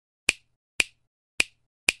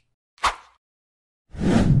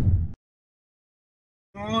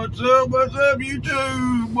What's up,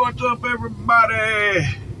 YouTube? What's up, everybody?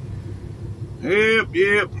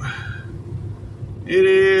 Yep. It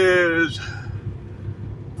is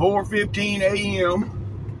 4:15 a.m.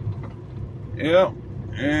 Yep,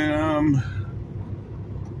 and I'm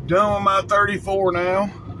done with my 34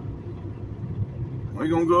 now. We're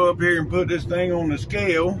gonna go up here and put this thing on the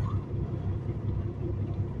scale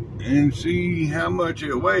and see how much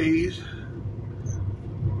it weighs.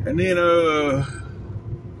 And then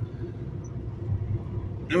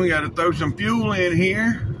we got to throw some fuel in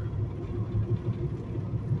here.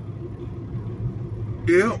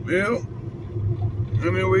 Yep. And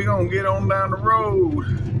then we're going to get on down the road.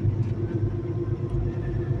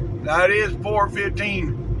 Now it is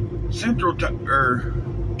 4:15 Central Time, or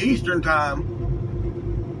Eastern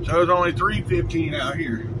Time. So it's only 3:15 out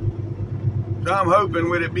here. So I'm hoping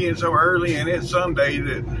with it being so early and it's Sunday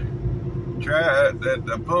that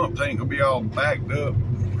the pumps ain't going to be all backed up.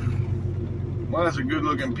 Well, that's a good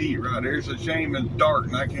looking Pete right there. It's a shame it's dark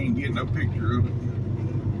and I can't get no picture of it.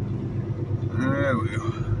 There we go.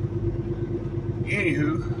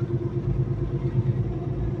 Anywho,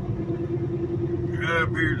 up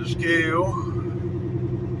here to the scale.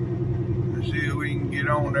 Let's see if we can get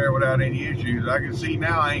on there without any issues. I can see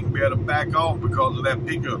now I ain't gonna be able to back off because of that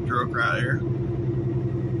pickup truck right there.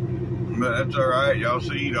 But that's alright. Y'all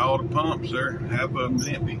see all the pumps there. Half of them's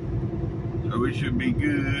empty. So it should be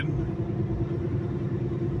good.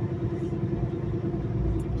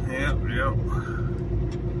 Yep.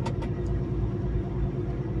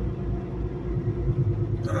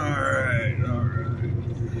 Alright.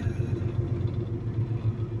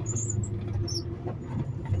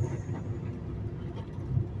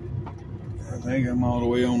 I think I'm all the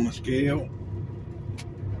way on the scale.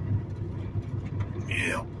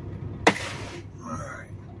 Yep.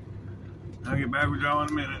 Alright. I'll get back with y'all in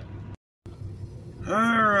a minute.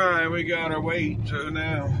 Alright, we got our weight, so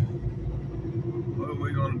now what are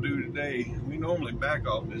we gonna do today? We normally back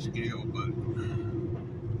off this scale, but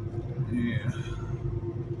yeah.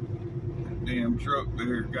 That damn truck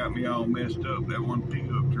there got me all messed up, that one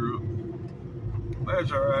pickup truck.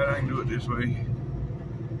 That's alright, I can do it this way.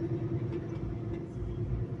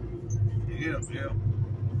 Yep.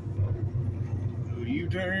 Do a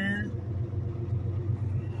U-turn.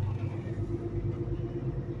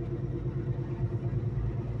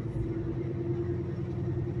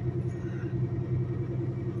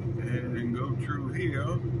 And then go through here.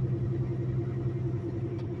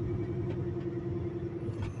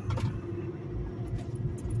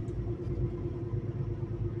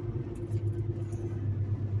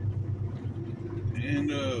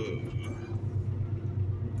 And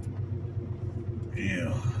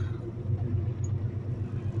yeah.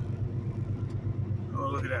 Oh,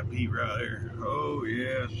 look at that Pete right there. Oh,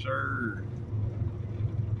 yes, sir.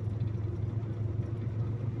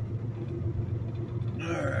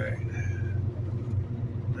 Alright.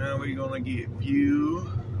 Now we're gonna get fuel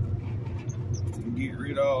and get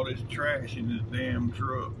rid of all this trash in this damn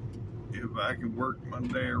truck. If I can work my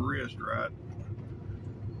damn wrist right.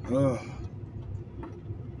 Ugh.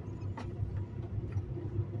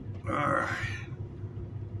 Alright.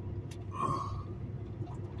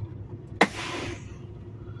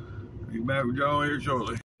 Be back with y'all here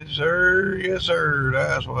shortly. Yes, sir.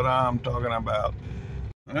 That's what I'm talking about.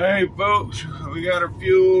 Hey, folks, we got our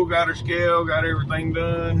fuel, got our scale, got everything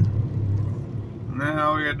done. Now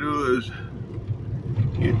all we gotta do is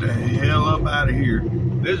get the hell up out of here.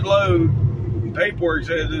 This load, paperwork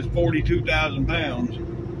says it's 42,000 pounds.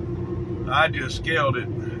 I just scaled it,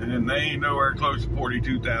 and they ain't nowhere close to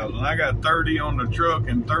 42,000. I got 30 on the truck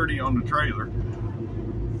and 30 on the trailer.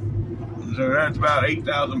 So that's about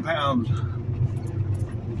 8,000 pounds.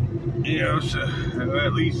 You know, so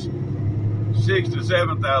at least 6,000 to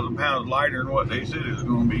 7,000 pounds lighter than what they said it was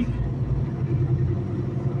going to be.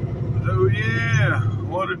 So yeah,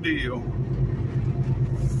 what a deal.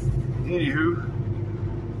 Anywho,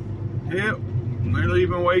 yep, we're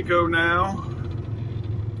leaving Waco now.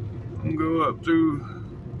 I'm gonna go up through,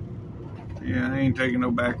 yeah, I ain't taking no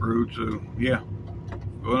back road, so yeah.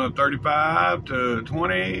 Going up 35 to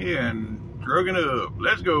 20 and trucking up.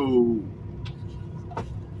 Let's go.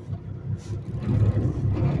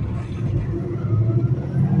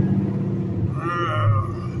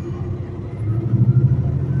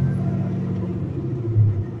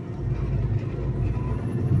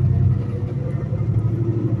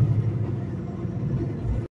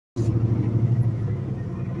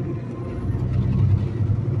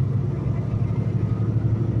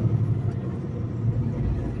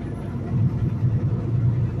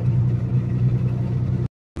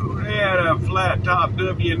 flat top top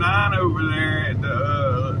W9 over there at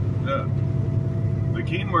the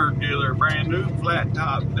Kenworth dealer. Brand new flat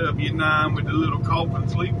top W9 with the little coffin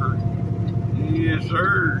sleeper. Yes,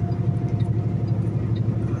 sir.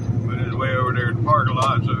 But it's way over there in the parking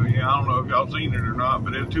lot, so yeah, I don't know if y'all seen it or not,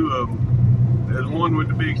 but there's two of them. There's one with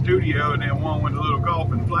the big studio and then one with the little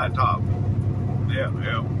coffin flat top. Yeah.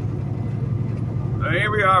 So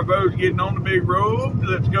here we are, folks, getting on the big road.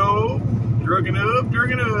 Let's go. Trucking up.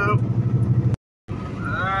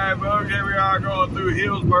 Alright, folks, here we are going through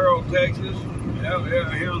Hillsboro, Texas. Yeah,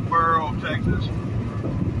 Hillsboro, Texas.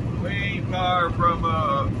 We ain't far from,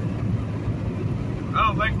 I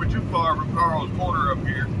don't think we're too far from Carl's Corner up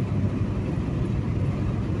here.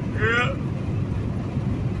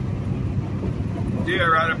 Yeah,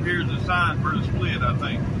 right up here's the sign for the split, I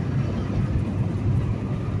think.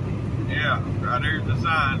 Yeah, right there's the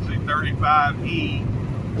sign. See 35E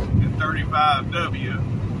and 35W.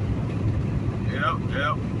 Yep.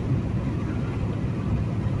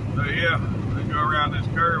 So yeah, we go around this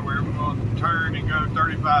curve where we're going to turn and go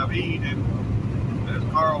 35E, and that's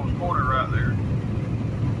Carl's Corner right there.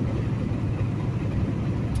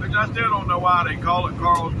 Which I still don't know why they call it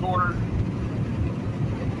Carl's Corner.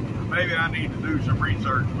 Maybe I need to do some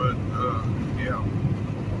research, but yeah.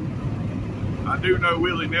 I do know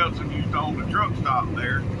Willie Nelson used to own the truck stop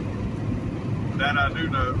there. That I do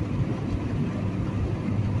know.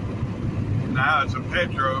 Now it's a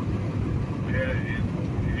Petro.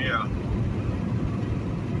 Yeah.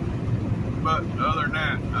 But other than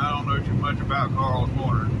that, I don't know too much about Carl's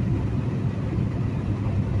Corner.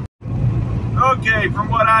 Okay, from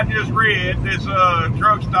what I just read, this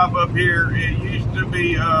truck stop up here, it used to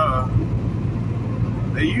be a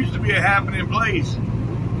happening place.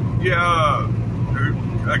 Yeah,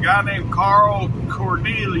 a guy named Carl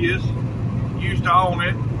Cornelius used to own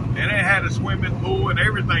it, and it had a swimming pool and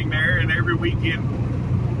everything there, and every weekend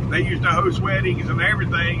they used to host weddings and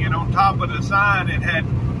everything, and on top of the sign it had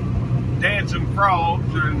dancing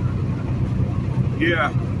frogs, and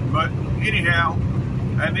yeah, but anyhow,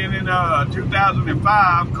 and then in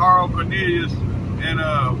 2005, Carl Cornelius and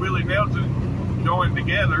Willie Nelson joined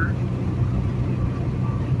together,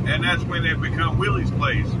 and that's when it became Willie's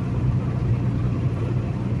Place.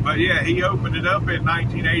 But yeah, he opened it up in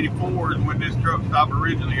 1984 when this truck stop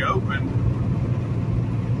originally opened.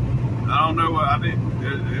 I don't know, I think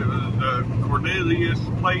it was the Cornelius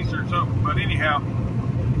Place or something, but anyhow,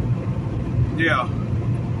 yeah,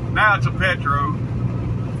 now it's a Petro.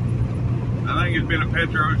 I think it's been a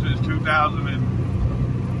Petro since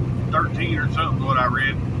 2013 or something, what I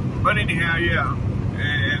read. But anyhow, yeah,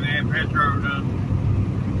 and Petro done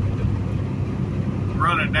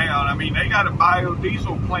running down. I mean, they got a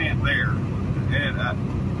biodiesel plant there, and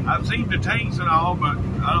I've seen the tanks and all, but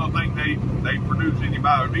I don't think they produce any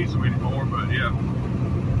biodiesel anymore. But yeah,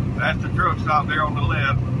 that's the truck stop there on the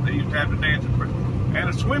left. They used to have the dancing pool and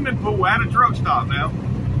a swimming pool and a truck stop now.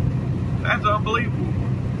 That's unbelievable.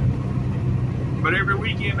 But every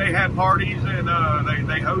weekend they had parties, and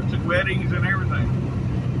they hosted weddings and everything.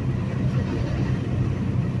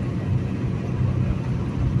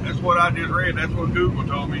 That's what I just read. That's what Google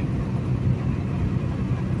told me.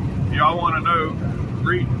 If y'all want to know,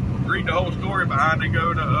 read the whole story behind it.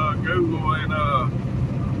 Go to Google, and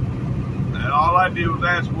all I did was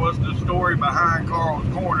ask what's the story behind Carl's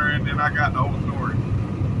Corner, and then I got the whole story.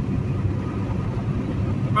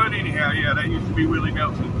 But anyhow, yeah, that used to be Willie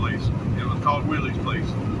Nelson's place. It was called Willie's Place.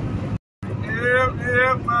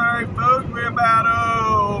 Yep, all right, folks, we're about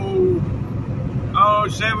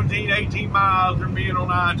 17, 18 miles from being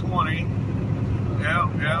on I-20. Yep.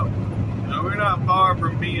 So we're not far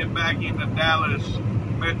from being back in the Dallas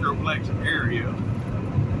Metroplex area.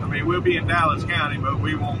 I mean, we'll be in Dallas County, but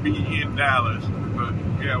we won't be in Dallas. But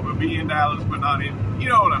yeah, we'll be in Dallas, but not in, you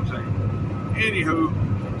know what I'm saying. Anywho,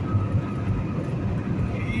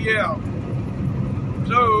 yeah.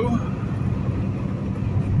 So,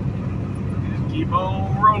 just keep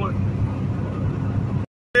on rolling.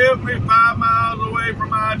 We're 5 miles away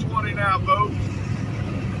from I-20 now, folks.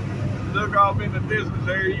 Look off in the distance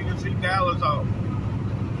there, you can see Dallas all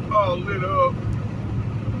lit up.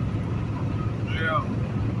 Yeah.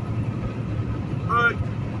 But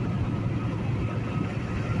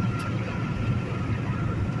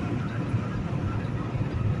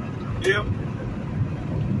yep.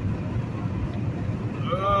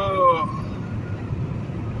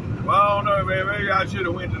 Well, I don't know, man. Maybe I should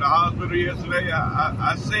have went to the hospital yesterday.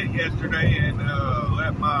 I sick yesterday and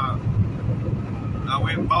I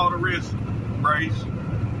went and bought a wrist brace.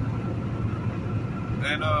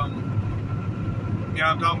 And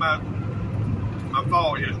yeah, I'm talking about my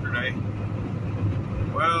fall yesterday.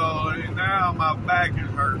 Well, now my back is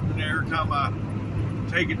hurting. Every time I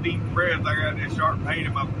take a deep breath, I got this sharp pain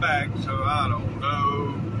in my back, so I don't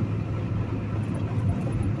know.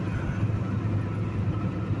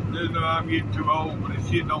 Just know I'm getting too old, but this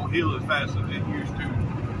shit don't heal as fast as it used to.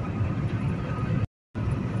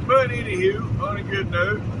 But anywho, on a good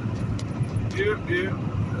note, yep.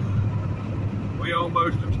 We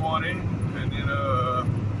almost to 20, and then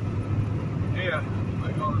yeah,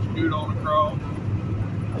 we're gonna scoot on across.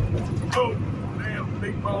 Oh, damn,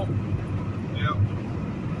 big bump. Yep.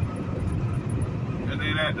 And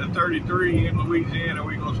then at the 33 in Louisiana,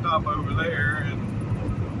 we're gonna stop over there and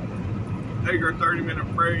take our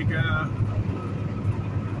 30-minute break. Yeah.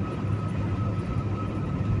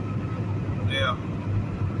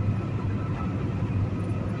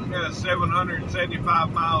 We got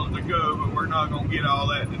 775 miles to go, but we're not gonna get all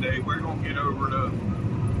that today. We're gonna get over to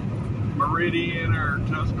Meridian or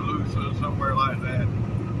Tuscaloosa, somewhere like that.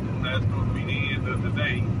 And that's gonna be the end of the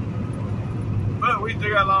day. But we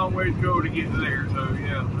still got a long way to go to get there, so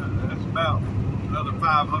yeah, that's about another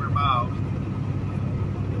 500 miles.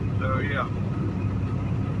 So yeah.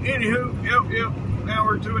 Anywho, yep. Now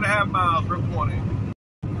we're 2.5 miles from 20.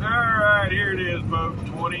 Alright, here it is, folks.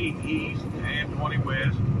 20 east and 20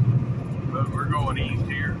 west. But we're going east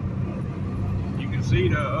here. You can see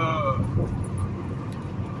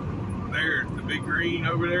there, the big green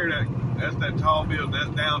over there, that's that tall building. That's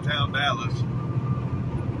downtown Dallas.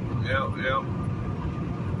 Yep.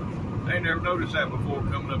 I ain't never noticed that before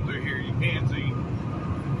coming up through here. You can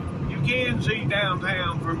see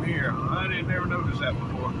downtown from here. I didn't never notice that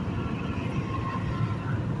before.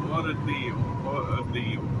 What a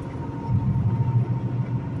deal.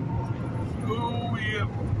 Oh, yep.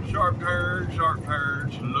 Sharp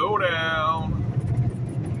turn, slow down.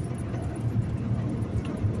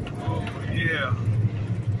 Oh, yeah.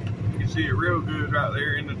 You can see it real good right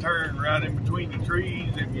there in the turn, right in between the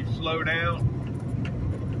trees if you slow down.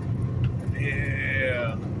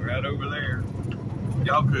 Yeah, right over there.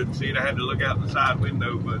 Y'all couldn't see it. I had to look out the side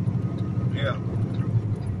window, but yeah,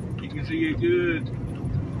 you can see it good.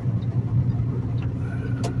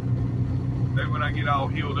 Then when I get all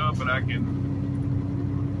healed up and I can,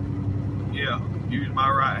 yeah, use my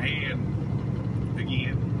right hand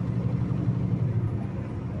again.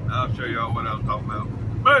 I'll show y'all what I was talking about.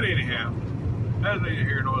 But anyhow, that's neither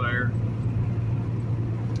here nor there.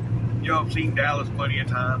 Y'all have seen Dallas plenty of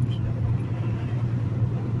times.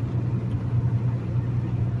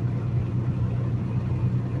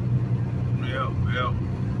 Yep.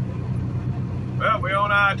 Well, we're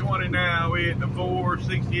on I-20 now. We hit the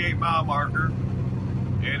 468 mile marker,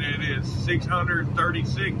 and it is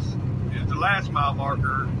 636 is the last mile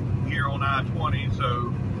marker here on I-20.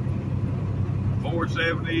 So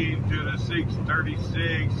 470 to the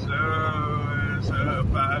 636, so it's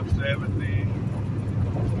 570.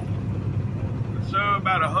 So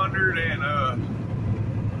about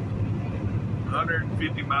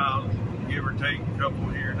 150 miles, give or take a couple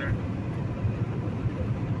here and there.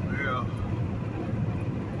 Yeah.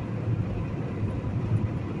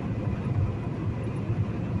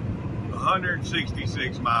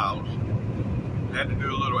 $166 miles. Had to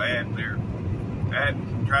do a little add there. Adding,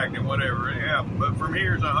 subtracting, whatever. Yeah, but from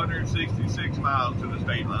here is 166 miles to the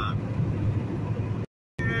state line.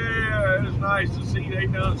 Yeah, it's nice to see they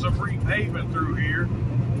done some repaving through here.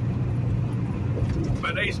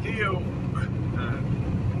 But they still,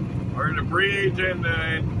 where the bridge and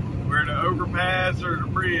where the overpass or the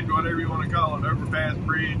bridge, whatever you want to call it, overpass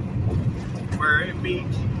bridge, where it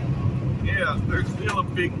meets, yeah, there's still a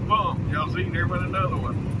big bump. Y'all see there went another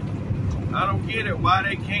one. I don't get it why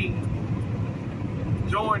they can't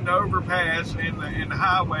join the overpass in the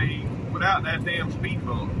highway without that damn speed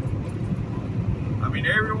bump. I mean,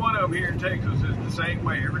 every one of them here in Texas is the same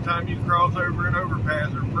way. Every time you cross over an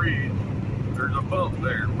overpass or bridge, there's a bump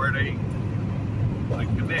there where they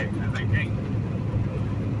connect, and they can't.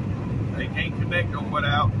 They can't connect them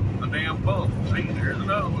without a damn bump. See, there's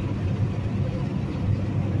another one.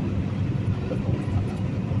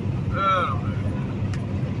 Oh,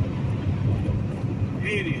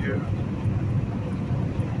 anywho,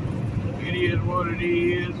 it is what it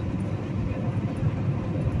is.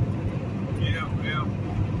 Yep.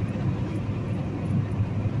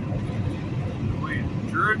 We're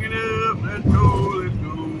trucking up. Let's go.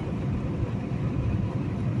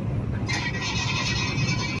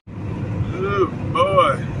 Oh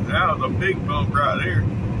boy, that was a big bump right there.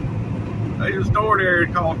 There's a store there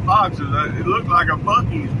called Fox's. It looked like a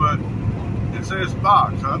Buc-ee's, but it says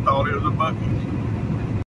Fox. I thought it was a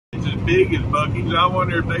Buc-ee's. It's as big as Buc-ee's. I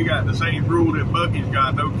wonder if they got the same rule that Buc-ee's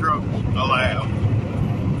got, no trucks allowed.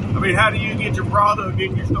 I mean, how do you get your product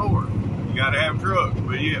in your store? You gotta have trucks,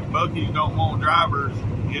 but yeah, Buc-ee's don't want drivers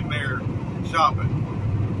in there shopping.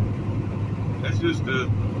 That's just the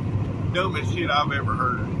dumbest shit I've ever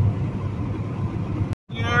heard.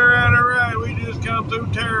 Yeah, all right. We just come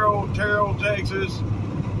through Terrell, Texas.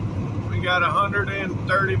 We got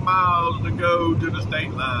 130 miles to go to the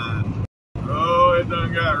state line. Oh, it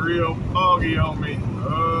done got real foggy on me.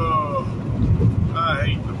 Oh, I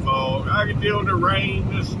hate the fog. I can deal with the rain,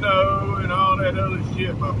 the snow, and all that other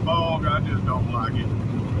shit, but fog, I just don't like it.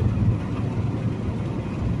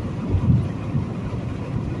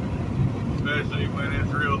 Especially when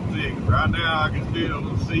it's real thick. Right now I can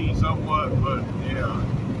still see somewhat, but yeah,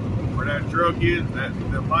 where that truck is,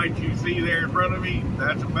 the light you see there in front of me,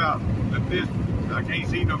 that's about the distance. I can't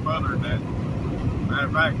see no further than that. Matter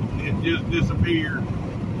of fact, it just disappeared.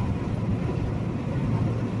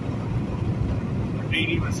 I can't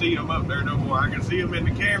even see them up there no more. I can see them in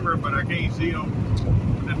the camera, but I can't see them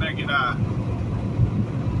with the naked eye.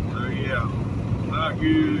 So yeah, not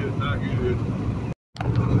good, not good.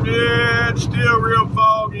 Yeah, it's still real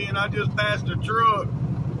foggy, and I just passed a truck.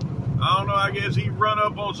 I don't know, I guess he run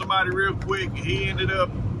up on somebody real quick. He ended up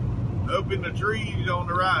in the trees on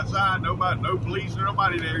the right side. Nobody, no police or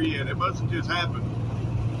nobody there yet. It must have just happened.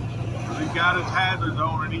 He got his hazards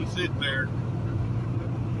on and he's sitting there.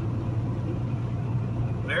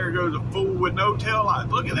 There goes a fool with no tail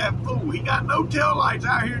lights. Look at that fool. He got no tail lights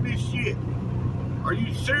out here in this shit. Are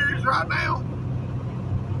you serious right now?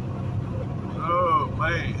 Oh,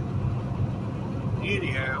 man.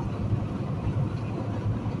 Anyhow,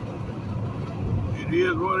 it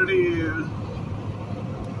is what it is.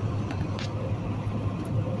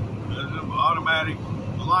 There's some automatic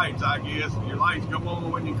lights, I guess. Your lights come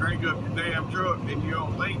on when you crank up your damn truck and you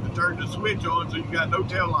don't think to turn the switch on, so you got no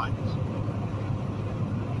tail lights.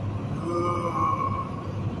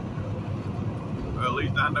 Well, at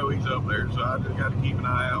least I know he's up there, so I just got to keep an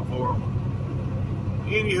eye out for him.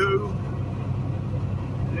 Anywho,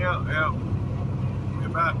 yeah,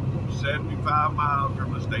 about 75 miles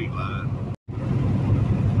from the state line.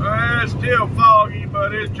 Well, it's still foggy,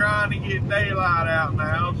 but it's trying to get daylight out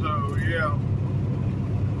now, so yeah.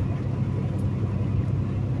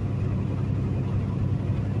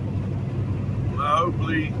 Well,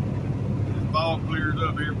 hopefully this fog clears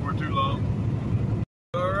up here for too long.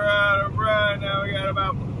 All right, now we got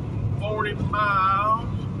about 40 miles.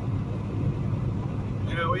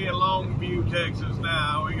 Yeah, we in Longview, Texas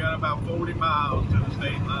now. We got about 40 miles to the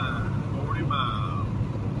state line. 40 miles.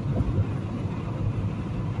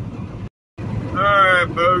 Alright,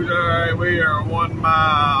 folks, alright, we are 1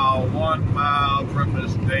 mile from the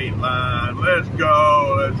state line. Let's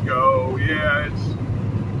go. Yeah, it's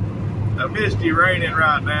a misty raining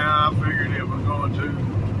right now. I figured it was going to,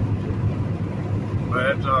 but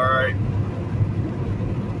that's alright.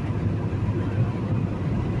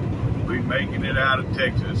 We're making it out of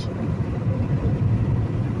Texas.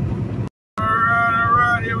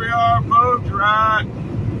 Alright, here we are, folks, right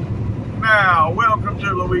now. Welcome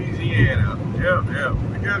to Louisiana. Yep,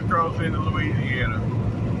 we just crossed into Louisiana.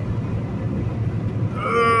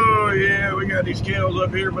 Oh, yeah, we got these scales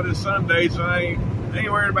up here, but it's Sunday, so I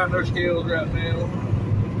ain't worried about no scales right now.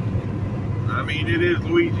 I mean, it is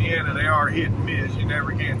Louisiana. They are hit and miss. You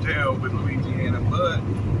never can tell with Louisiana, but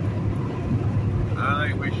I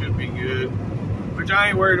think we should be good. Which I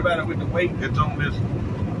ain't worried about it with the weight that's on this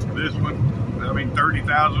one. I mean,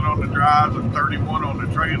 30,000 on the drives and 31 on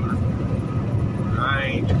the trailer. I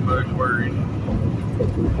ain't too much worried.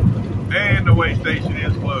 And the weigh station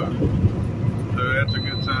is closed, so that's a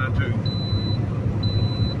good sign too.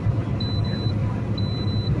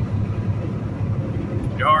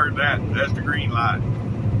 You heard that? That's the green light.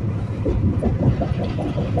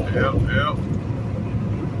 Yep.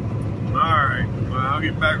 Alright, well, I'll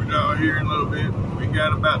get back with y'all here in a little bit. We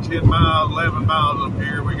got about 10 miles, 11 miles up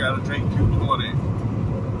here. We got to take 220.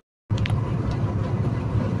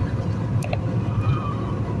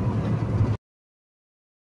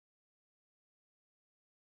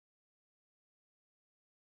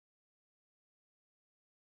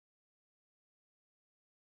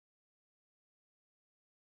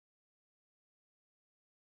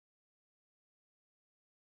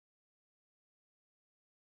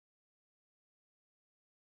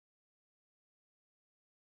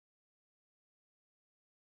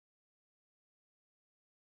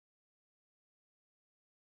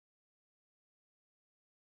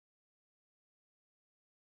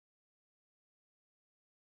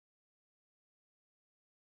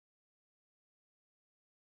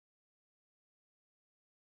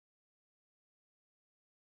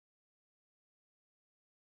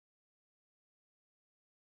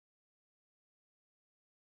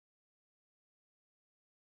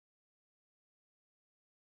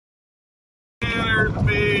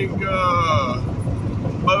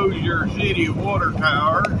 Bossier City water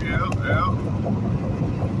tower. Yeah.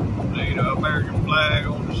 See the American flag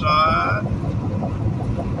on the side.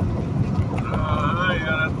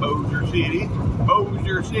 Yeah, that's Bossier City.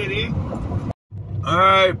 Bossier City.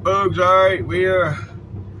 Alright, folks, alright, we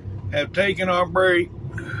have taken our break.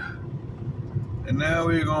 And now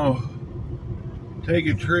we're going to take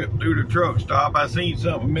a trip through the truck stop. I seen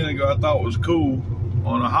something a minute ago I thought was cool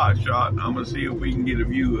on a hot shot. I'm going to see if we can get a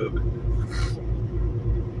view of it.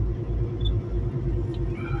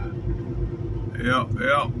 Yep.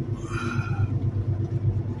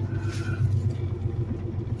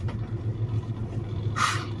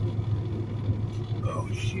 Oh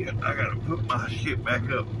shit, I gotta put my shit back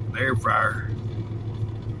up. The air fryer.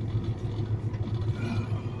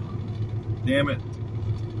 Damn it.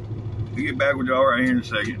 I'll get back with y'all right here in a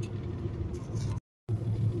second.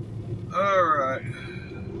 Alright.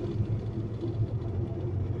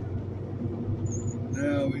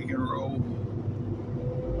 Now we can roll.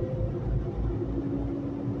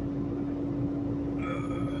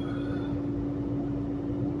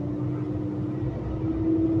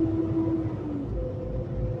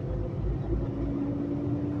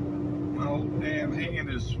 My whole damn hand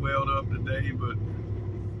is swelled up today, but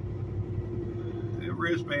the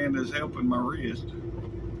wristband is helping my wrist.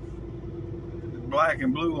 It's black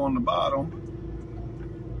and blue on the bottom.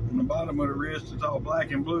 On the bottom of the wrist, it's all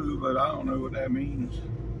black and blue, but I don't know what that means.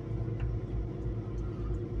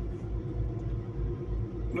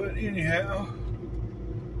 But anyhow,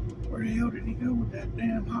 where the hell did he go with that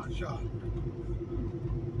damn hot shot?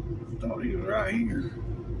 I thought he was right here.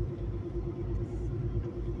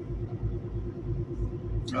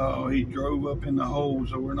 Oh, he drove up in the hole,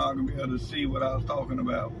 so we're not going to be able to see what I was talking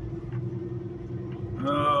about.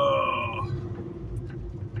 Oh.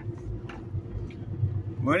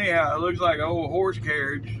 Well, anyhow, it looks like an old horse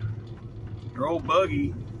carriage or old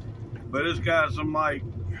buggy, but it's got some like,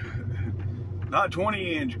 not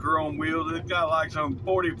 20-inch chrome wheels. It's got like some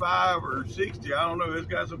 45 or 60. I don't know. It's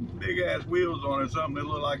got some big ass wheels on it. Something that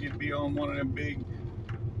look like it'd be on one of them big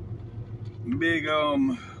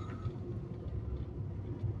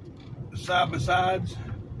side by sides.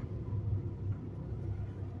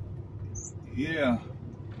 Yeah,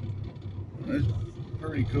 that's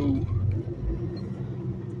pretty cool.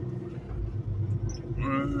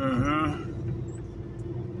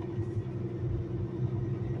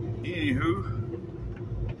 Anywho,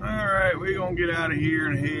 alright, we're gonna get out of here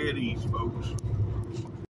and head east, folks.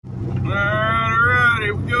 Alright,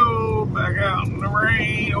 here we go. Back out in the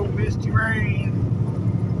rain, old misty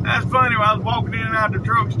rain. That's funny, when I was walking in and out the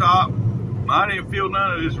truck stop, I didn't feel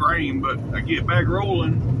none of this rain, but I get back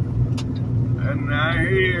rolling, and now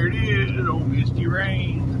here it is, old misty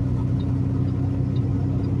rain.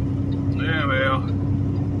 Yeah, well,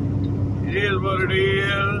 it is what it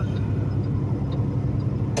is.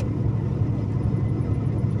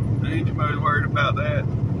 Ain't too much worried about that.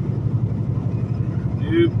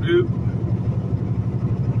 Nope.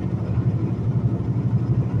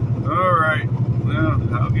 Alright, well,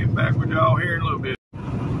 I'll get back with y'all here in a little bit.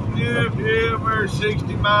 Yep, we're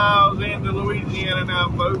 60 miles into Louisiana now,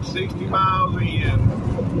 folks. 60 miles in.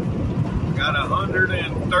 Got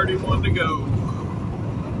 131 to go.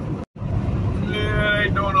 Yeah, they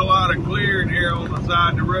doing a lot of clearing here on the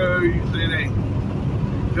side of the road. You see they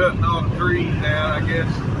cutting all the trees down, I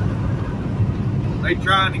guess. They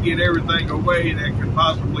trying to get everything away that could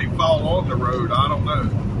possibly fall on the road. I don't know.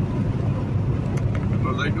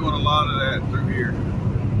 But they doing a lot of that through here.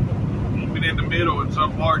 Even in the middle, in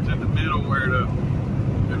some parts in the middle where the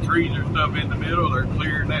trees or stuff in the middle, they're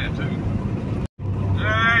clearing that too.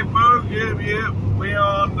 Hey folks, yep. We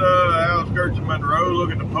on the outskirts of Monroe.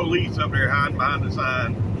 Look at the police up there hiding behind the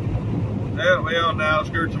sign. Yeah, we on the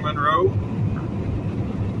outskirts of Monroe.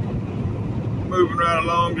 Moving right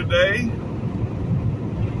along today.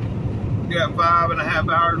 Got 5.5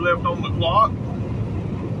 hours left on the clock.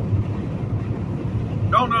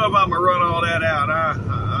 Don't know if I'm gonna run all that out.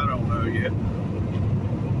 I don't know yet.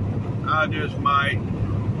 I just might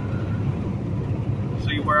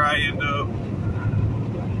see where I end up.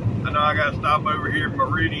 I know I gotta stop over here in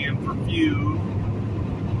Meridian for fuel,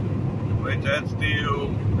 which that's still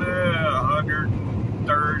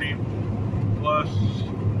 130 plus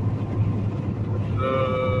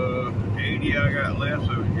the 80 I got left,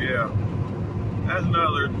 so yeah. That's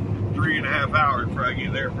another 3.5 hours before I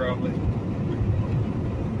get there probably.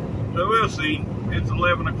 So we'll see. It's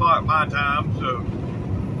 11 o'clock my time, so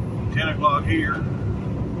 10 o'clock here.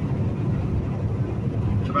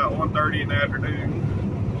 It's about 1:30 in the afternoon.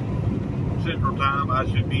 Central time, I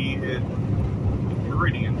should be at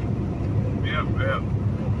Meridian. Yep.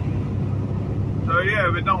 So yeah,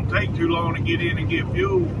 if it don't take too long to get in and get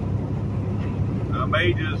fuel, I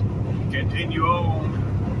may just continue on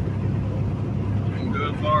and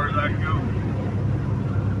go as far as I can go.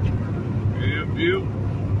 Yep.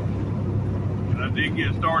 And I did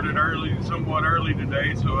get started somewhat early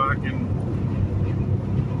today, so I can.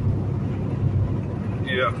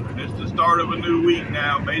 Yeah, it's the start of a new week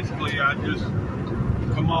now. Basically, I just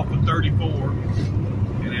come off of 34,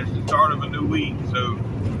 and it's the start of a new week. So,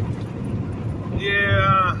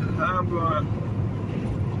 yeah, I'm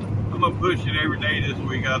gonna push it every day this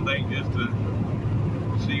week. I think just to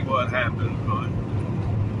see what happens. But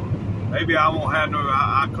maybe I won't have no,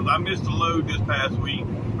 because I missed a load this past week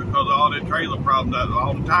because of all the trailer problems,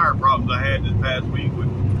 all the tire problems I had this past week with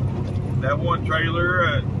that one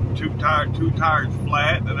trailer. Two tires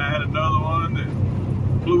flat, and I had another one that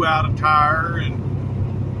blew out a tire, and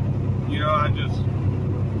you know,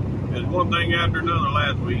 there's one thing after another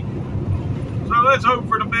last week. So let's hope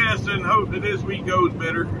for the best and hope that this week goes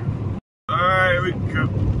better. Alright, we can go.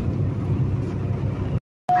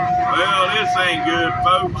 Well, this ain't good,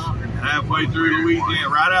 folks. Halfway through Louisiana,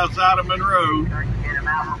 right outside of Monroe. And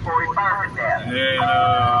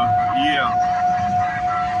yeah.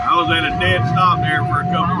 I was at a dead stop there for a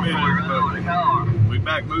couple minutes, but we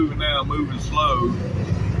back moving now, moving slow.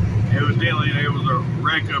 Evidently there was a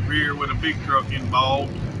wreck up here with a big truck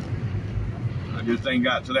involved. I just ain't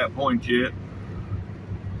got to that point yet.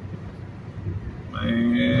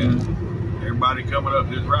 Man, everybody coming up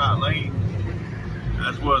this right lane.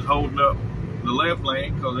 That's what's holding up the left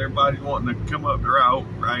lane, because everybody's wanting to come up the route.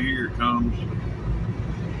 Right here it comes.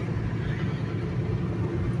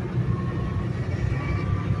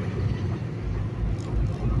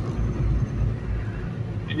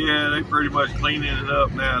 Yeah, they pretty much cleaning it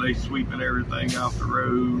up now. They sweeping everything off the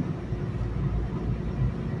road.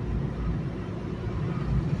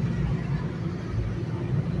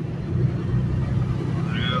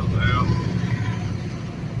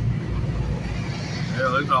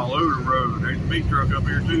 Yeah, it's all over the road. There's a big truck up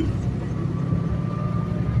here too.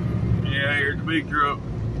 Yeah, here's the big truck.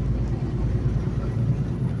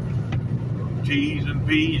 T's and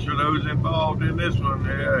P's for those involved in this one.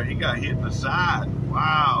 Yeah, he got hit in the side.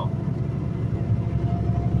 Wow.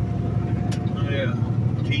 Yeah,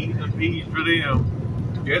 T's and P's for them.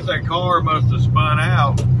 Guess that car must have spun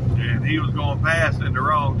out and he was going past at the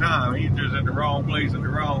wrong time. He was just at the wrong place at the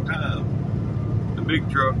wrong time. The big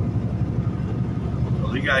truck.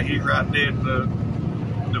 Well, he got hit right dead in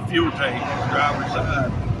the fuel tank, the driver's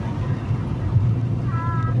side.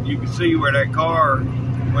 You can see where that car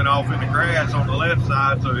went off in the grass on the left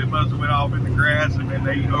side, so it must have went off in the grass and then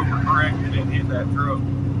they overcorrected and hit that truck.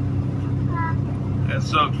 That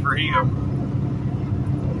sucks for him.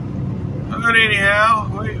 But anyhow,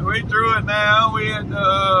 we through it now. We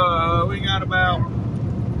got about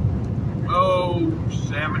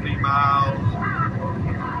 70 miles.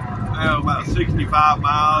 Well, about 65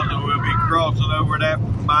 miles, and we'll be crossing over that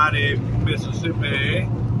mighty Mississippi.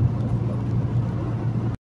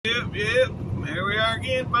 Yep. Here we are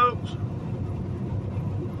again, folks.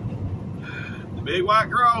 The Big White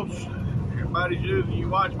Cross. Everybody you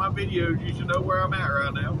watch my videos, you should know where I'm at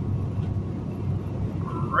right now.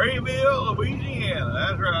 Rayville, Louisiana.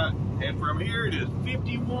 That's right. And from here it is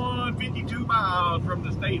 52 miles from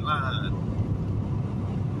the state line.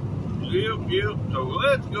 Yep. So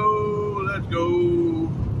let's go.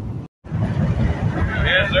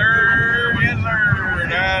 Yes, sir.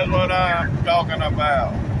 That's what I'm talking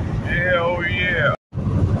about. Yeah, oh yeah.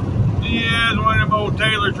 Yeah, it's one of them old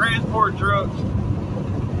Taylor transport trucks.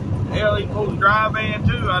 Hell, he pulls a dry van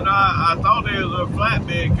too. I know. I thought it was a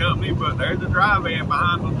flatbed company, but there's a dry van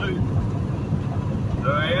behind them too. So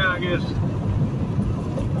yeah, I guess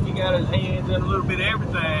he got his hands in a little bit of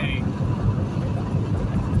everything.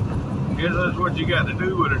 I guess that's what you got to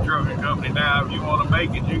do with a trucking company now. If you want to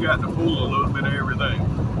make it, you got to pull a little bit of everything.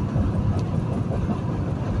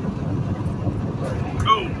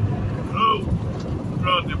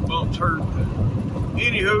 God, them bumps hurt.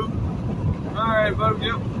 Anywho, alright folks,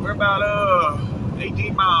 yep, we're about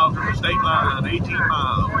 18 miles from the state line, 18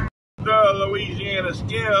 miles. The Louisiana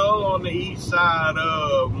scale on the east side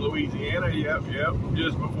of Louisiana, yep,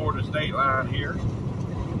 just before the state line here.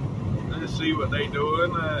 Let's see what they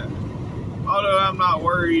doing. Although I'm not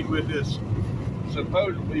worried with this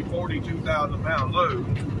supposedly 42,000 pound load.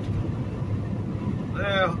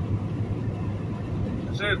 Well,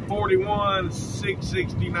 it says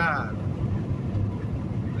 41,669.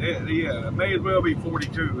 Yeah, it may as well be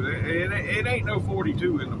 42. It ain't no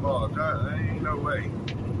 42 in the box. There ain't no way.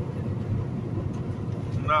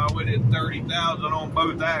 No, with it 30,000 on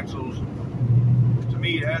both axles. To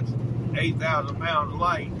me, 8,000 pounds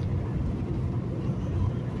light.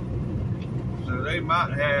 So they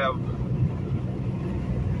might have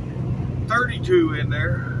 32 in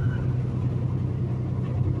there.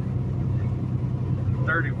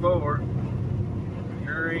 34.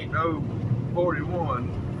 There ain't no 41.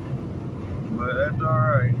 But that's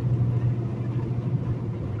alright.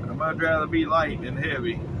 I might rather be light than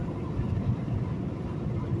heavy.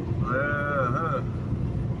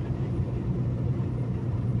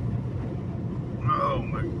 Oh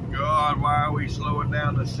my God, why are we slowing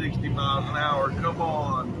down to 60 miles an hour? Come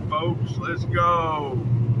on, folks, let's go.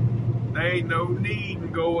 There ain't no need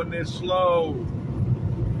in going this slow.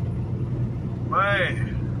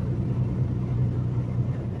 Man,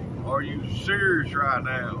 are you serious right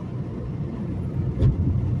now?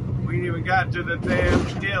 We ain't even got to the damn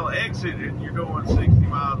scale exit and you're going 60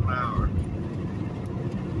 miles an hour.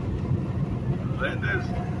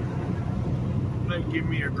 Let give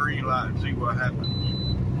me a green light and see what happens.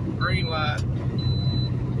 Green light.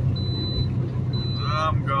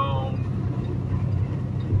 I'm gone.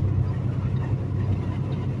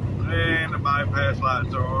 And the bypass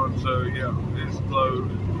lights are on, so yeah, it's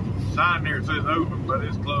closed. Sign there says open, but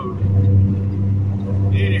it's closed.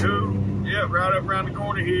 Anywho, yeah, right up around the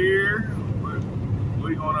corner here,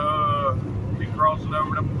 we're gonna be crossing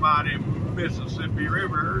over the mighty Mississippi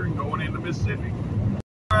River and going into Mississippi.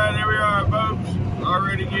 Alright, there we are, folks.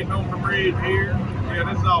 Already getting on the bridge here. Yeah,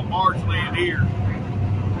 this is all marshland here.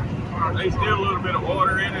 There's still a little bit of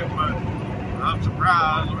water in it, but I'm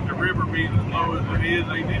surprised with the river being as low as it is,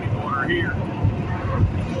 ain't any water here.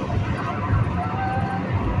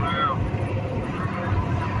 Well,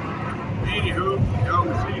 anywho, y'all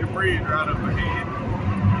can see the bridge right up ahead.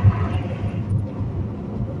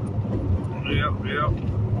 Yep.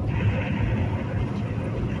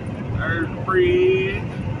 There's the bridge.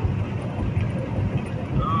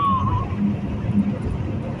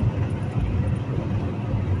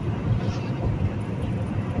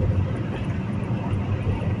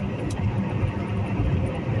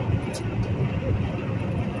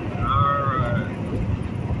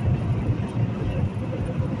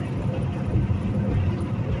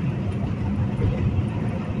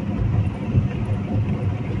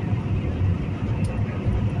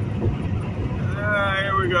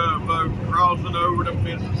 Crossing over the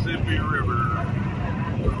Mississippi River.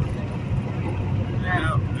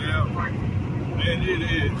 Yep. And it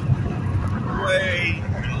is way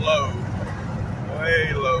low.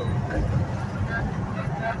 Way low.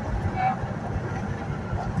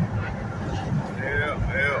 Yep.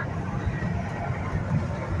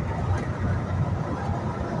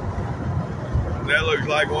 That looks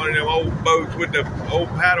like one of them old boats with the old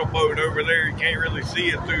paddle boat over there. You can't really see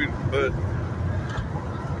it through, but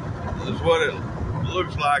that's what it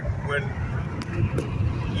looks like when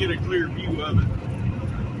you get a clear view of it.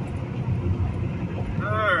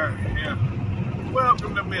 Alright, yeah.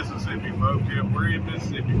 Welcome to Mississippi, folks. Yeah, we're in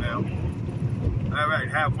Mississippi now. About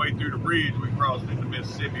halfway through the bridge, we crossed into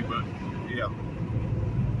Mississippi, but yeah.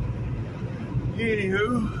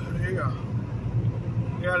 Anywho, yeah.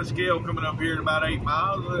 We got a scale coming up here in about 8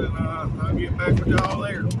 miles, and I'll get back with y'all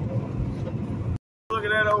there. Look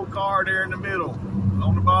at that old car there in the middle,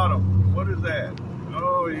 on the bottom. What is that?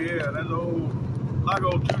 Oh yeah, that's old, like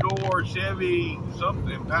old two-door Chevy something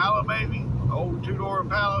Impala, maybe. Old two-door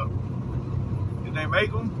Impala. Did they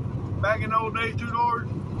make them back in the old days, 2 doors?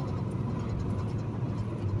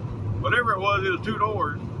 Whatever it was 2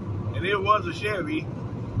 doors, and it was a Chevy.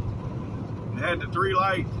 It had the 3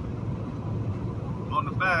 lights on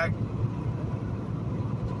the back.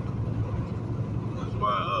 That's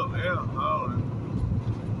why up, yeah. Oh,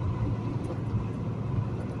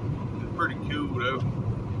 pretty cool though.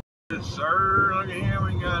 Yes, sir. Look at him.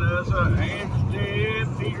 We got us a Amstead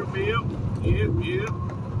Peterbilt. Yep.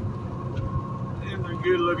 It's a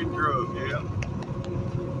good looking truck, yeah.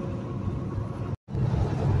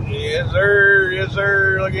 Yes,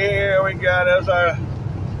 sir. Look at here. We got us a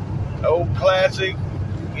old classic.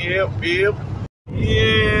 Yep.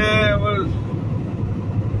 Yeah, it was.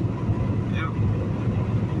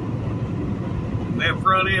 That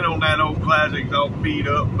front end on that old classic's all beat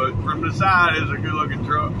up, but from the side it's a good looking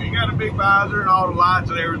truck. You got a big visor and all the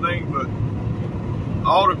lights and everything, but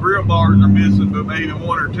all the grill bars are missing, but maybe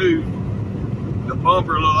 1 or 2. The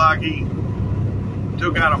bumper looked like he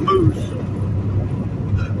took out a moose.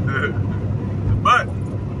 But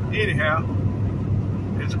anyhow,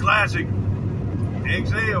 it's a classic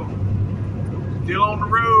XL. Still on the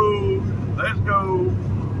road. Let's go.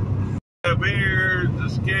 Up here, the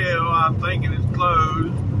scale, I'm thinking it's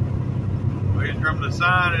closed. But from the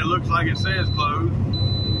sign, it looks like it says closed.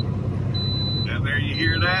 And there you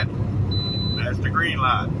hear that. That's the green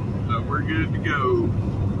light. So we're good to go.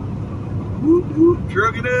 Whoop, whoop,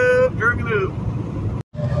 truck it up, truck it up.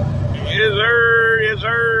 Yes, sir, yes,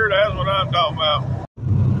 sir. That's what I'm talking about.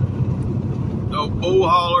 No bull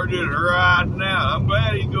hauler just riding out. I'm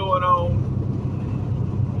glad he's going on.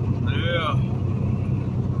 Yeah.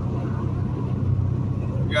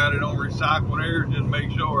 Got it on recycled air just to make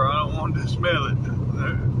sure. I don't want to smell it.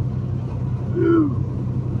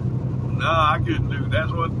 No, I couldn't do.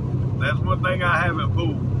 That's one thing I haven't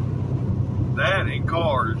pulled. That and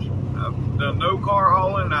cars. I've done no car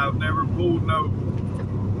hauling. I've never pulled no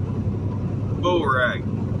bull rag.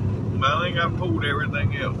 I think I've pulled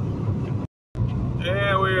everything else.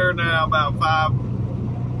 Yeah, we are now about five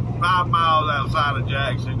miles outside of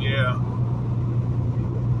Jackson. Yeah.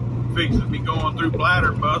 Fixing to be going through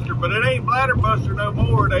Bladder Buster, but it ain't Bladder Buster no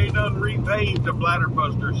more. They done repaved the Bladder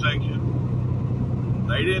Buster section.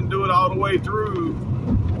 They didn't do it all the way through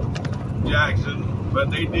Jackson, but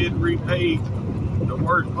they did repave the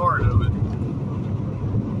worst part of it.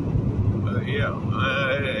 But yeah,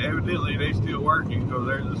 evidently they still working because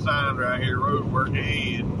there's a sign right here, road work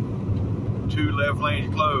ahead. 2 left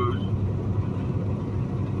lanes closed.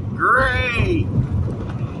 Great!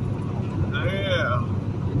 Yeah.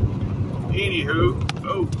 Anywho,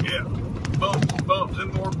 oh yeah, bumps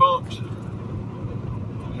and more bumps.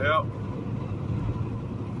 Yep.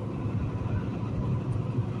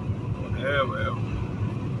 Yeah, well.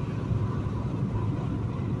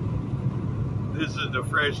 This is the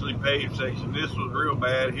freshly paved section. This was real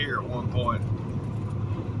bad here at one point.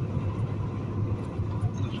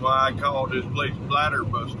 That's why I called this place Bladder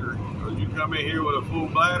Buster. Because you come in here with a full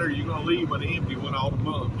bladder, you're going to leave with an empty one, all the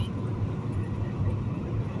bumps.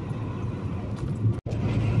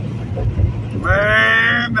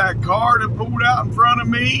 Man, that car that pulled out in front of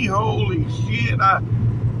me, holy shit,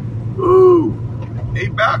 he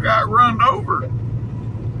about got run over.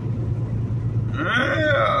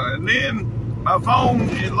 Yeah, and then my phone,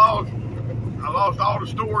 I lost all the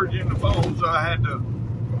storage in the phone, so I had to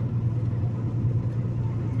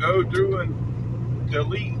go through and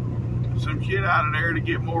delete some shit out of there to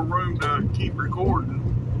get more room to keep recording.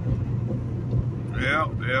 Yep.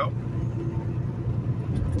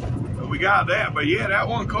 We got that, but yeah, that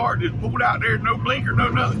one car just pulled out there, no blinker, no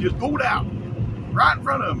nothing, just pulled out right in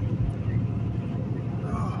front of me.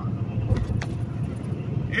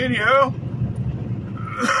 Anyhow,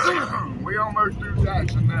 we almost through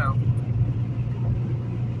Jackson now.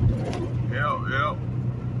 Yep.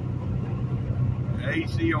 The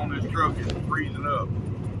AC on this truck is freezing up.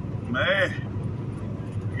 Man,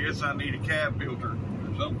 I guess I need a cab filter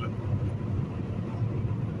or something.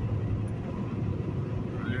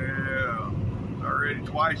 Already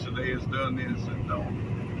twice a day it's done this, and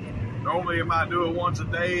normally I might do it once a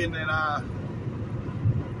day and then I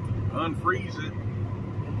unfreeze it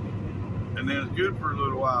and then it's good for a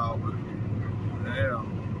little while, but yeah,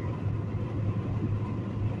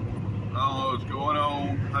 I don't know what's going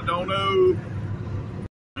on. I don't know.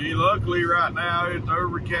 I mean, luckily right now it's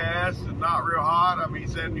overcast and not real hot. I mean,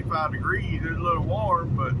 75 degrees, it's a little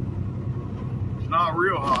warm, but it's not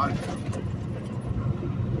real hot.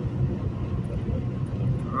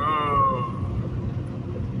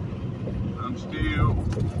 I'm still,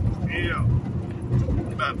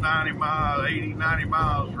 about 90 miles, 80, 90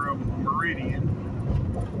 miles from Meridian.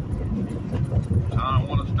 So I don't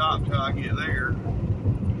want to stop till I get there.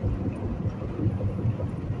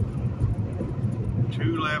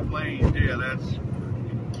 2 left lanes, yeah, that's,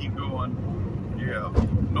 keep going, yeah,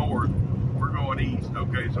 north. We're going east,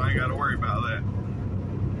 okay, so I ain't got to worry about that.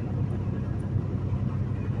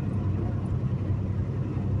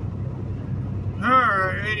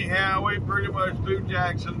 Alright, anyhow, we pretty much through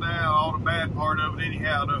Jackson now, all the bad part of it,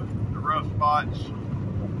 anyhow, the rough spots.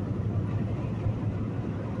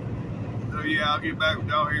 So yeah, I'll get back with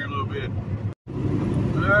y'all here in a little bit.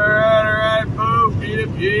 Alright, folks,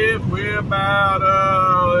 yep, we're about,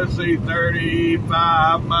 let's see,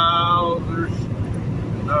 35 miles, or,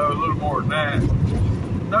 no, a little more than that.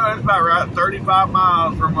 No, that's about right, 35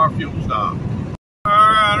 miles from our fuel stop.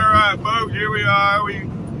 Alright, folks, here we are. We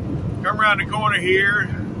come around the corner here.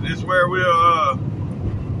 This is where we'll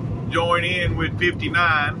join in with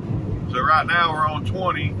 59. So right now we're on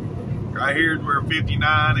 20. Right here is where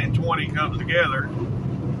 59 and 20 comes together.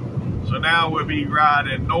 So now we'll be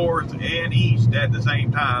riding north and east at the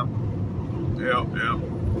same time. Yep.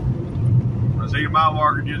 I see the mile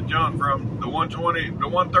marker just jumped from the 120, the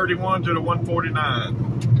 131 to the 149.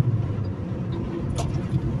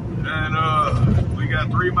 And we got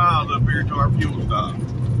 3 miles up here to our fuel stop.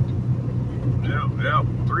 Yep,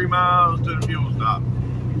 3 miles to the fuel stop.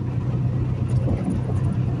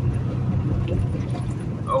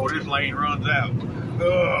 Oh, this lane runs out.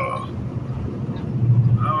 Ugh.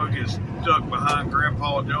 I'll get stuck behind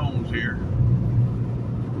Grandpa Jones here.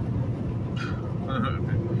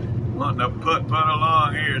 Wanting to putt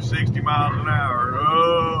along here 60 miles an hour.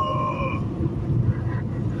 Oh.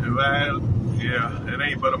 Yeah, it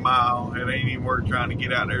ain't but a mile. It ain't even worth trying to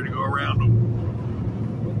get out there to go around them.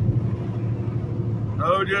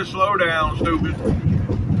 Oh, just slow down, stupid.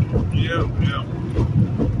 Yep.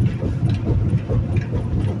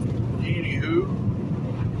 Anywho.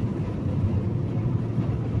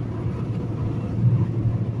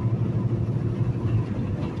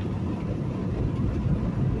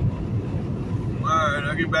 Alright,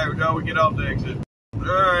 I'll get back with y'all. We get off the exit.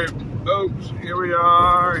 Alright, folks, here we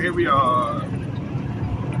are.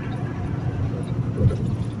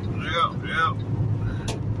 Yep.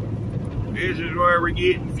 This is where we're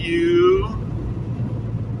getting fuel.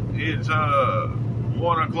 It's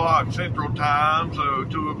 1 o'clock Central Time, so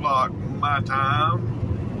 2 o'clock my time.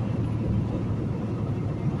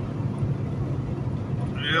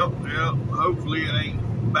 Yep. Hopefully it ain't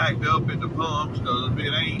backed up at the pumps, because if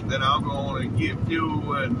it ain't, then I'll go on and get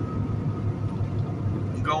fuel and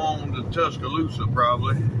go on to Tuscaloosa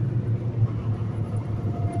probably.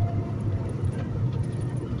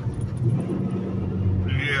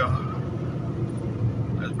 Yeah.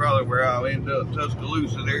 That's probably where I'll end up,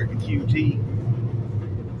 Tuscaloosa there at the QT.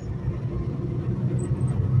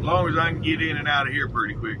 As long as I can get in and out of here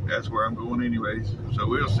pretty quick, that's where I'm going anyways. So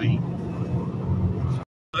we'll see.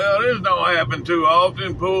 Well, this don't happen too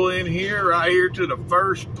often. Pull in here, right here to the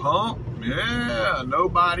first pump. Yeah,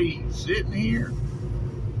 nobody sitting here.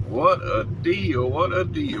 What a deal, what a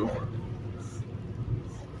deal.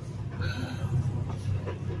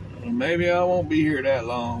 Maybe I won't be here that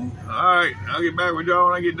long. All right, I'll get back with y'all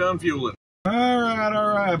when I get done fueling. All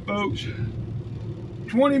right, folks.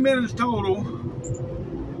 20 minutes total.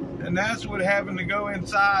 And that's what having to go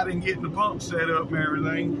inside and getting the pump set up and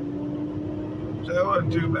everything. So it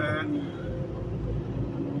wasn't too bad.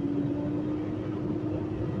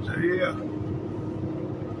 So yeah.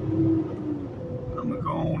 I'm gonna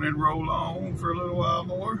go on and roll on for a little while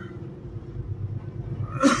more.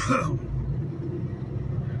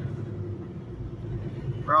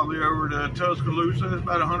 Probably over to Tuscaloosa. It's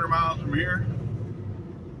about 100 miles from here.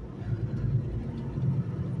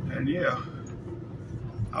 And yeah,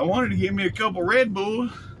 I wanted to get me a couple Red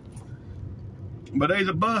Bulls, but there's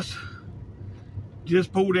a bus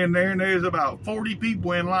just pulled in there and there's about 40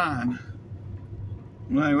 people in line.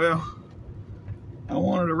 I'm like, well, I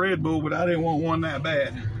wanted a Red Bull, but I didn't want one that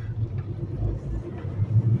bad.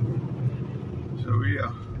 So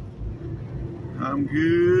yeah, I'm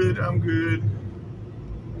good.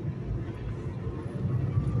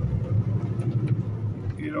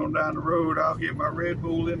 Get on down the road, I'll get my Red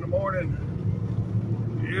Bull in the morning.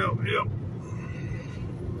 Yep.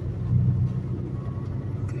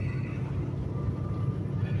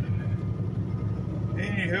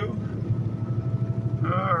 Anywho,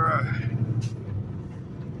 all right.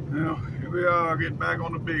 Now, here we are, getting back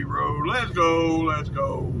on the big road. Let's go.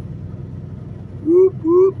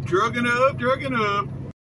 Whoop, trucking up.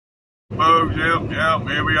 Folks, yep,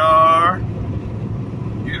 here we are.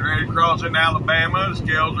 Getting ready to cross into Alabama. The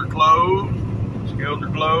scales are closed.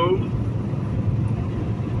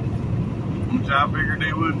 Which I figured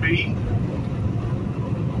they would be.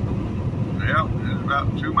 Yep, it's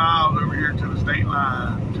about 2 miles over here to the state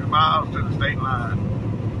line. 2 miles to the state line.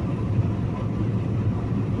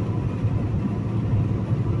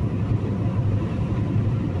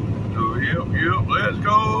 So, yep, let's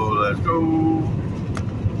go.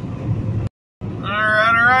 All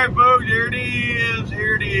right, folks, here it is.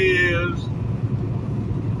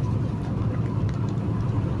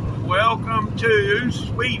 Welcome to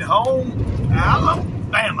Sweet Home,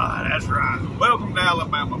 Alabama. That's right. Welcome to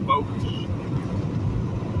Alabama, folks.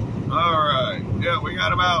 All right. Yeah, we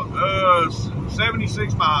got about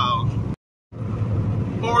 76 miles.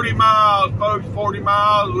 40 miles, folks. 40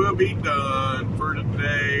 miles. We'll be done for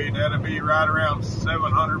today. That'll be right around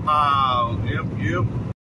 700 miles. Yep.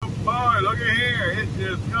 Boy, look at here. It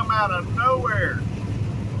just come out of nowhere.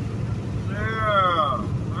 Yeah.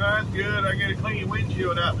 That's good. I get a clean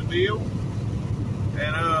windshield out the deal.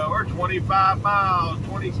 And we're 26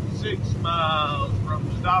 miles from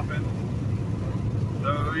stopping.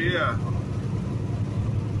 So yeah.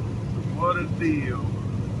 What a deal.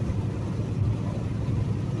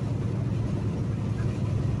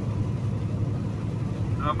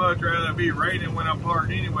 I'd much rather be raining when I'm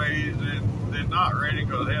parked anyways than not raining,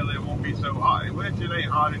 because hell, it won't be so hot. Which it ain't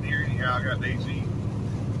hot in here anyhow. I got AC.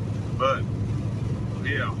 But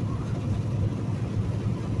yeah.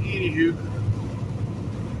 Anywho,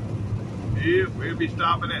 Yep, we'll be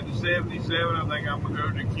stopping at the 77. I think I'm going to go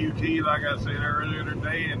to QT like I said earlier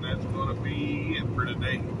today, and that's going to be it for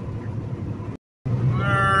today.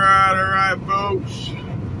 Alright, folks.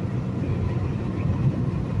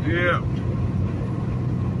 Yep.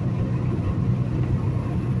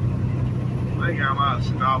 I think I might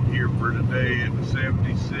stop here for today at the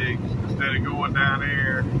 76 instead of going down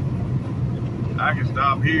there. I can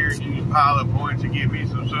stop here and use pilot points to get me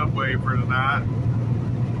some Subway for tonight.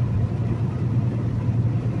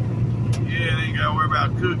 Yeah, they ain't gotta worry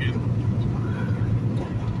about cooking.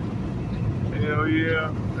 Hell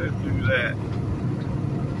yeah, let's do that.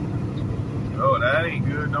 Oh, that ain't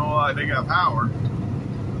good. No, like they got power.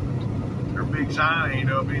 Their big sign ain't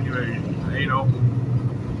up anyway. Ain't open.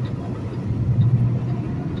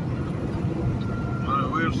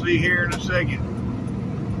 We'll see here in a second.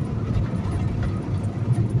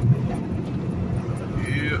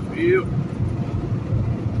 Yep.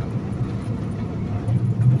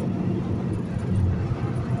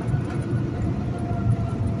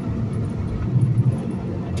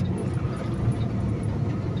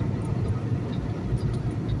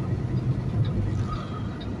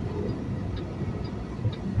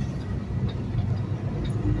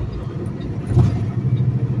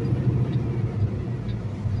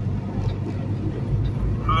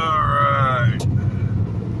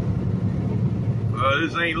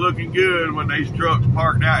 This ain't looking good when these trucks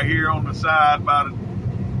parked out here on the side by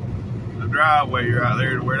the driveway right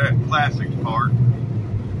there to where that plastic's parked.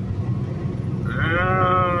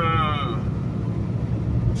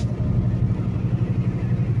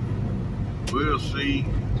 We'll see.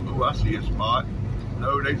 Oh, I see a spot.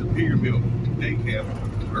 No, there's a Peterbilt decal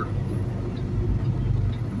or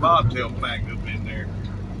bobtail backed up in there.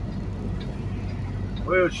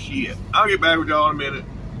 Well, shit. I'll get back with y'all in a minute.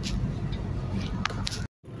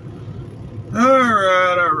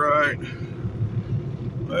 Alright.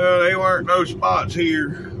 Well, they weren't no spots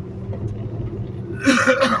here.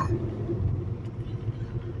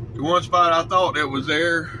 The one spot I thought that was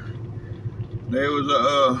there was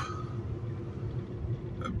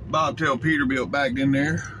a bobtail Peterbilt backed in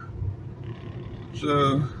there.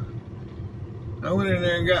 So I went in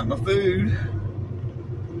there and got my food.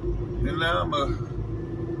 And now I'm gonna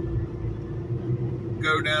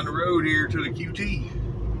go down the road here to the QT,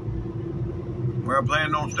 where I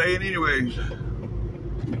planned on staying anyways.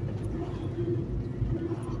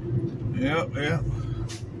 Yep.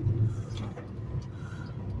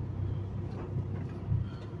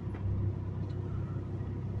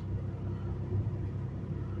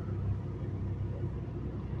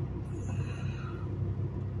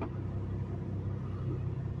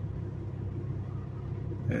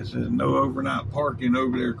 It says no overnight parking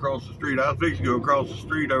over there across the street. I was fixing to go across the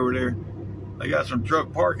street over there. They got some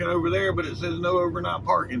truck parking over there, but it says no overnight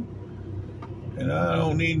parking. And I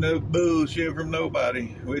don't need no bullshit from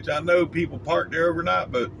nobody, which I know people park there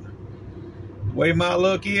overnight, but the way my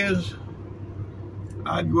luck is,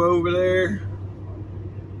 I'd go over there.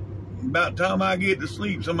 About the time I get to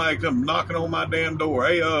sleep, somebody comes knocking on my damn door.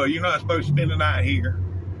 Hey, you're not supposed to spend the night here.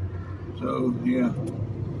 So, yeah.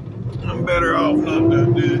 I'm better off not to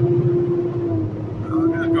do it. I'll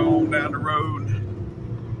just go on down the road.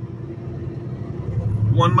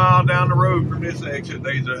 1 mile down the road from this exit,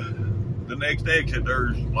 the next exit,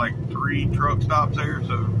 there's like 3 truck stops there,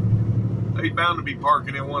 so they bound to be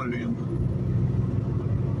parking in one of them.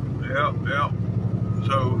 Yep.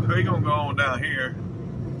 So we're gonna go on down here.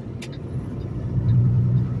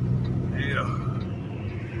 Yeah.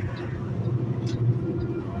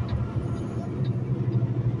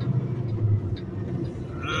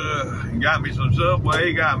 Got me some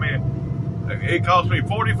Subway. It cost me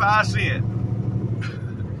 45 cents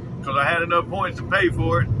because I had enough points to pay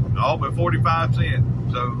for it. All but 45 cents.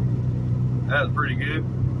 So that was pretty good.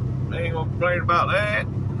 They ain't gonna complain about that.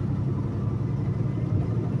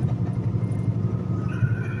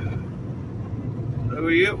 So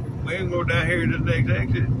yep, we can go down here to the next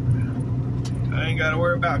exit. I ain't gotta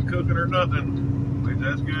worry about cooking or nothing, which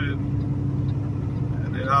that's good.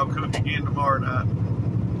 And then I'll cook again tomorrow night.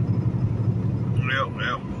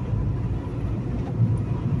 Yep.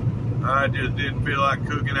 I just didn't feel like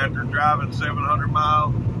cooking after driving 700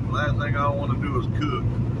 miles. Last thing I want to do is cook.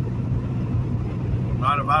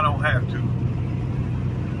 Not if I don't have to.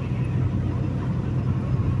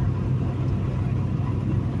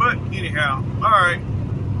 But anyhow, alright.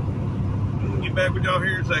 Get back with y'all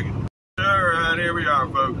here in a second. Alright, here we are,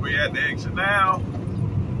 folks. We at the exit now.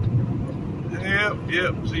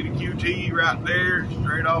 Yep. See the QT right there,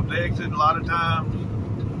 straight off the exit a lot of times.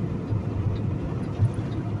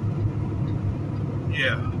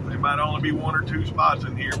 Yeah, they might only be 1 or 2 spots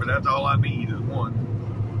in here, but that's all I need is one.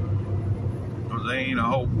 Because there ain't a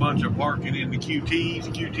whole bunch of parking in the QTs.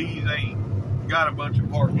 QTs ain't got a bunch of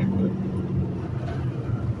parking,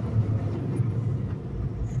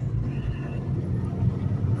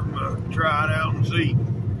 but I'm gonna try it out and see.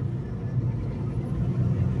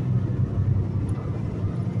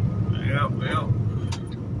 Yep.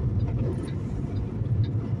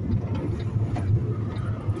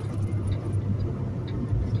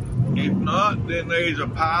 If not, then there's a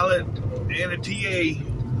pilot and a TA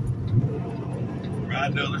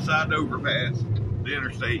right the other side of the overpass, the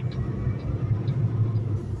interstate.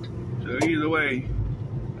 So either way,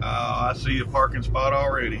 I see a parking spot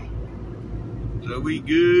already. So we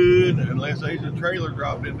good, unless there's a trailer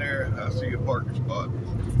dropped in there, I see a parking spot.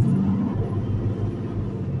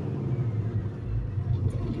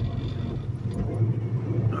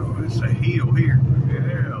 Oh, it's a hill here.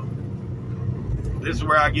 Yeah. This is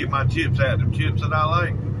where I get my chips at, them chips that I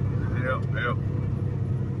like. Yep.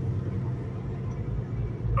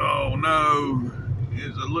 Oh no,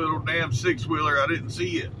 it's a little damn 6-wheeler, I didn't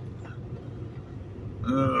see it.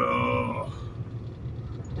 Oh.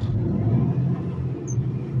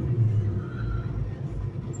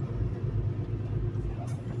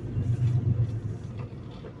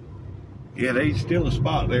 Yeah, there's still a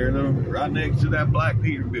spot there though, right next to that black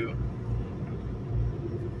Peterbilt.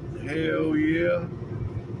 Hell yeah.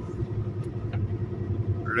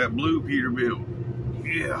 Or that blue Peterbilt.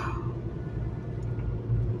 Yeah.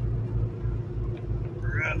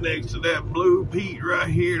 Right next to that blue Pete right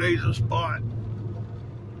here, there's a spot.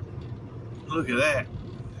 Look at that.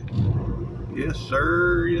 Yes,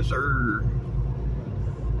 sir. Yes, sir.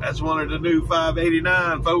 That's one of the new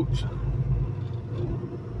 589, folks.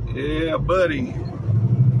 Yeah, buddy.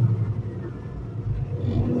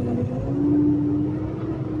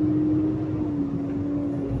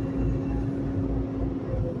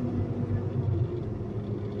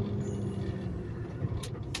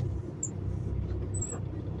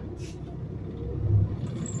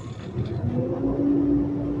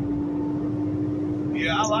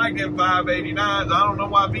 Yeah, I like them 589s. I don't know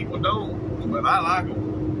why people don't, but I like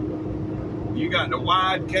them. You got the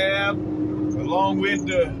wide cab along with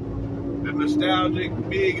the nostalgic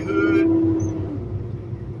big hood.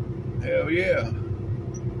 Hell yeah.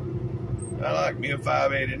 I like me a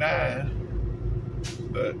 589.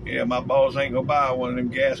 But yeah, my boss ain't gonna buy one of them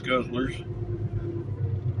gas guzzlers.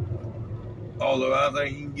 Although I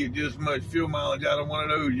think you can get just as much fuel mileage out of one of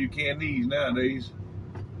those you can these nowadays.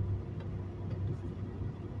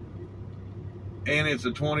 And it's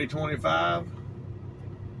a 2025.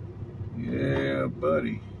 Yeah,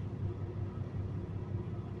 buddy.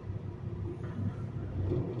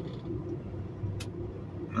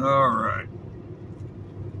 All right.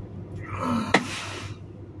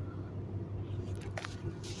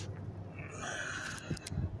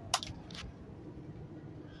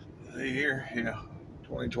 See here, yeah,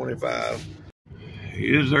 2025.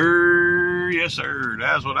 Yes, sir. Yes, sir.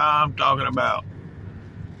 That's what I'm talking about.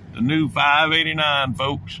 The new 589,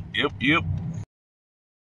 folks. Yep.